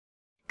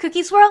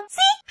Cookie Swirl?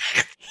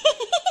 See?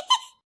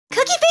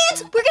 Cookie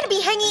fans, we're gonna be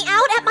hanging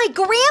out at my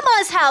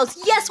grandma's house.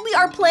 Yes, we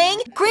are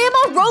playing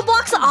Grandma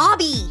Roblox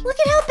Obby. Look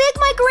at how big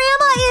my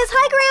grandma is.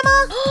 Hi,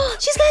 Grandma.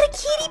 She's got a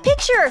kitty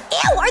picture.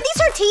 Ew, are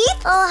these her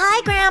teeth? Oh,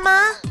 hi,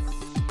 Grandma.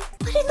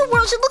 What in the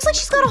world? It looks like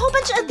she's got a whole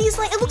bunch of these,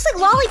 it looks like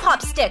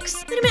lollipop sticks.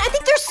 Wait a minute, I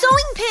think they're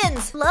sewing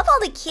pins. Love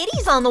all the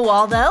kitties on the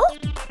wall, though.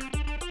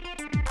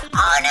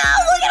 Oh no,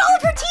 look at all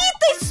of her teeth.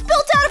 They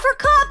spilt out of her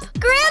cup.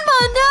 Grandma,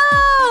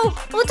 no.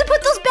 We'll have to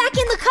put those back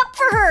in the cup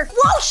for her.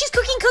 Whoa, she's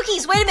cooking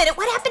cookies. Wait a minute,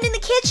 what happened in the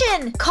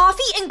kitchen?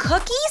 Coffee and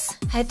cookies?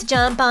 I have to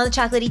jump on the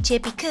chocolatey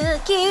chippy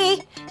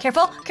cookie.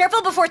 Careful,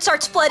 careful before it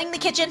starts flooding the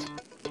kitchen.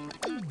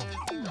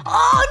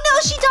 Oh no,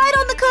 she died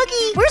on the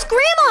cookie. Where's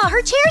Grandma?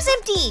 Her chair's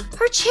empty.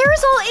 Her chair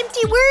is all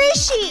empty. Where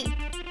is she?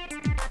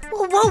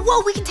 Whoa, whoa,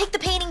 whoa, we can take the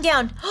painting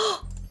down.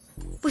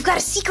 We've got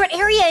a secret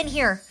area in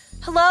here.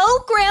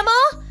 Hello,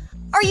 Grandma?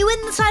 Are you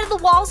inside of the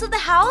walls of the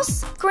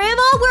house?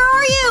 Grandma, where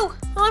are you?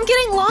 Oh, I'm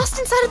getting lost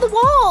inside of the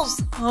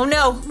walls. Oh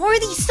no, more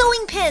of these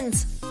sewing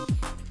pins.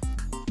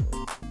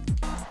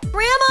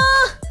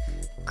 Grandma!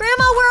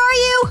 Grandma, where are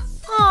you?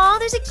 Aw,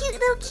 there's a cute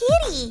little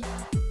kitty.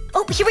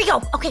 Oh, here we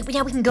go. Okay,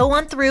 now we can go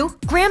on through.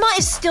 Grandma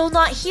is still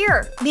not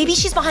here. Maybe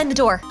she's behind the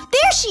door.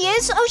 There she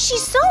is. Oh,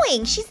 she's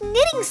sewing. She's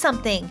knitting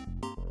something.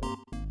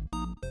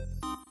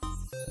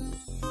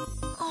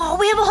 Oh,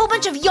 we have a whole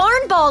bunch of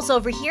yarn balls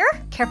over here.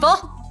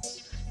 Careful.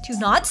 Do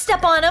not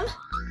step on them.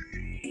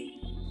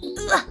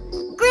 Ugh.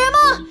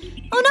 Grandma!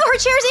 Oh no, her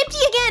chair's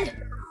empty again.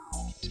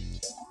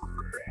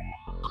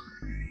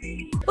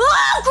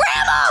 Oh,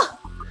 Grandma!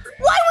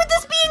 Why would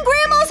this be in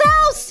Grandma's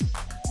house?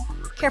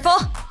 Careful.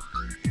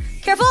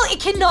 Careful, it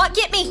cannot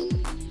get me.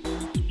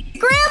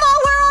 Grandma,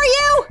 where are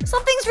you?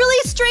 Something's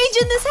really strange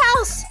in this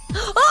house.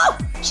 Oh,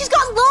 she's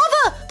got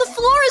lava. The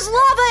floor is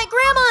lava at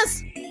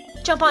Grandma's.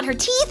 Jump on her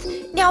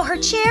teeth. Now her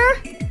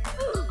chair.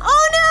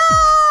 Oh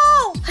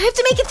no! I have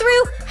to make it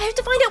through. I have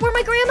to find out where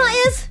my grandma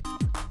is.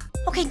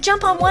 Okay,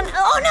 jump on one.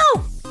 Oh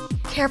no!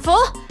 Careful.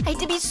 I have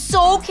to be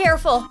so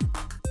careful.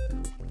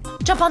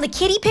 Jump on the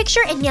kitty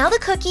picture and now the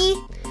cookie.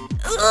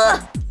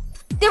 Ugh.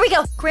 There we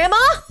go. Grandma?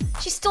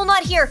 She's still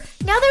not here.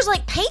 Now there's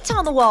paint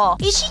on the wall.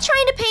 Is she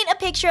trying to paint a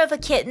picture of a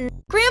kitten?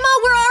 Grandma,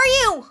 where are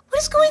you?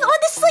 What is going on?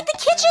 This is like the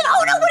kitchen.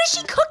 Oh no, what is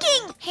she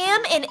cooking?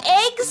 Ham and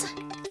eggs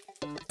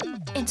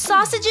and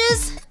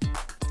sausages.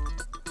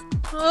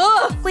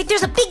 Oh, wait,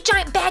 there's a big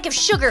giant bag of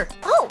sugar.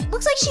 Oh,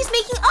 looks like she's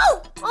making,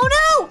 oh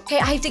no. Okay,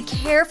 I have to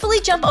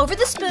carefully jump over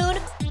the spoon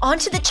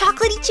onto the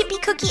chocolatey chippy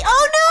cookie.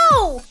 Oh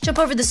no! Jump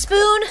over the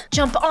spoon,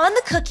 jump on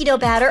the cookie dough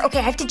batter. Okay,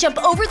 I have to jump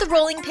over the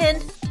rolling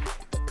pin.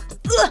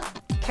 Ugh,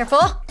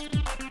 careful.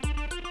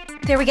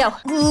 There we go.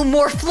 Ooh,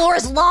 more floor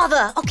is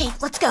lava. Okay,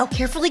 let's go.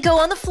 Carefully go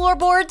on the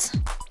floorboards.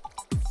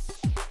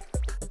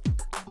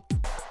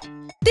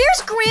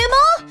 There's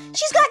Grandma!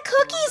 She's got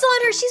cookies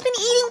on her. She's been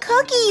eating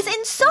cookies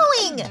and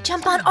sewing.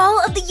 Jump on all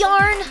of the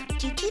yarn.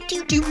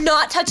 Do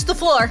not touch the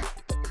floor.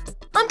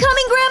 I'm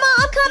coming, Grandma,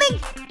 I'm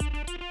coming.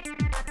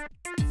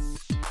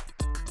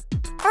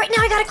 All right,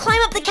 now I gotta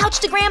climb up the couch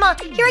to Grandma.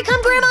 Here I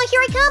come, Grandma,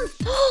 here I come.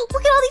 Oh,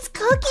 look at all these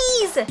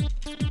cookies.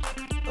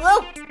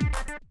 Whoa.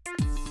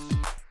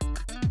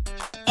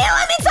 Ew,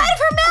 I'm inside of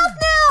her mouth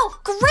now.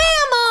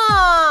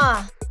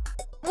 Grandma!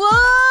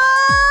 Whoa!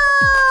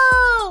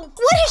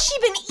 What has she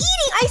been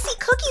eating? I see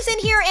cookies in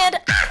here and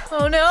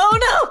oh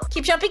no.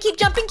 Keep jumping, keep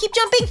jumping, keep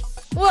jumping.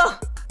 Whoa.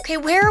 Okay,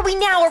 where are we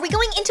now? Are we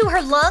going into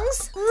her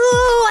lungs? Ooh,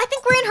 I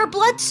think we're in her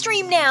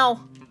bloodstream now.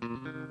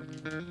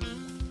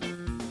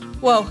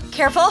 Whoa,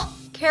 careful,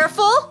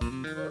 careful.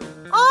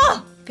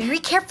 Oh, very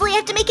carefully, I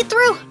have to make it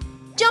through.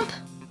 Jump,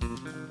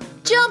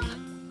 jump.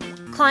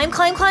 Climb,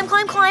 climb, climb,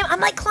 climb, climb.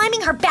 I'm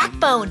climbing her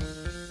backbone.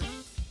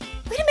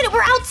 Wait a minute,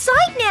 we're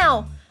outside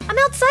now. I'm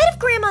outside of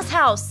Grandma's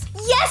house.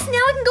 Yes, now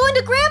I can go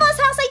into Grandma's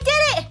house. I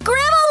did it.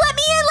 Grandma, let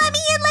me in, let me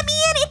in, let me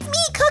in. It's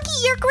me,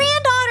 Cookie, your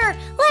granddaughter.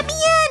 Let me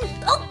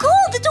in. Oh,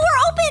 cool, the door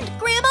opened.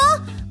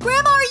 Grandma,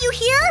 Grandma, are you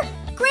here?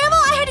 Grandma,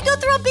 I had to go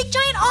through a big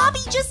giant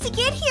obby just to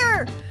get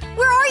here.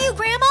 Where are you,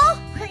 Grandma?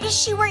 Where is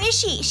she? Where is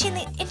she?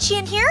 Is she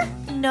in here?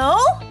 No?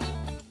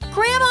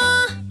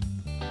 Grandma.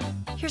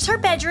 Here's her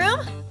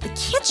bedroom. The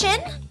kitchen.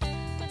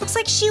 Looks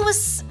like she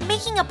was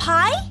making a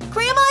pie.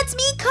 Grandma, it's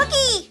me,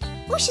 Cookie.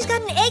 Oh, she's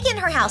got an egg in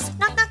her house.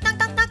 Knock, knock, knock,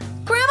 knock, knock.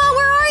 Grandma,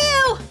 where are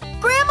you?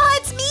 Grandma,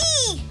 it's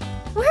me.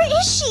 Where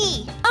is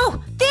she?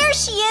 Oh, there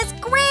she is.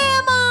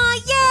 Grandma,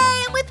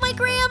 yay, I'm with my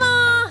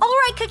grandma. All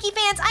right, Cookie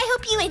fans, I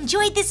hope you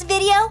enjoyed this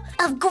video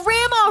of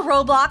Grandma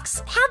Roblox.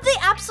 Have the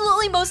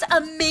absolutely most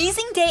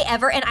amazing day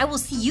ever, and I will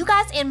see you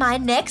guys in my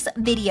next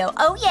video.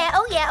 Oh yeah,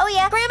 oh yeah, oh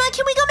yeah. Grandma,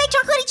 can we go make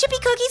chocolatey chippy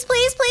cookies,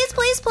 please, please,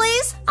 please,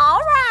 please? All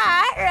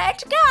right,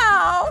 let's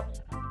go.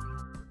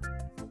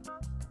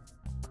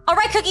 All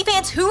right, Cookie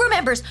fans, who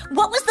remembers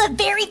what was the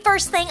very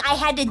first thing I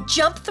had to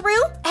jump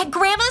through at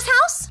Grandma's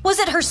house? Was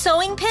it her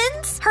sewing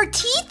pins, her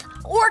teeth,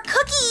 or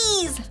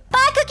cookies?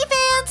 Bye, Cookie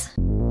fans!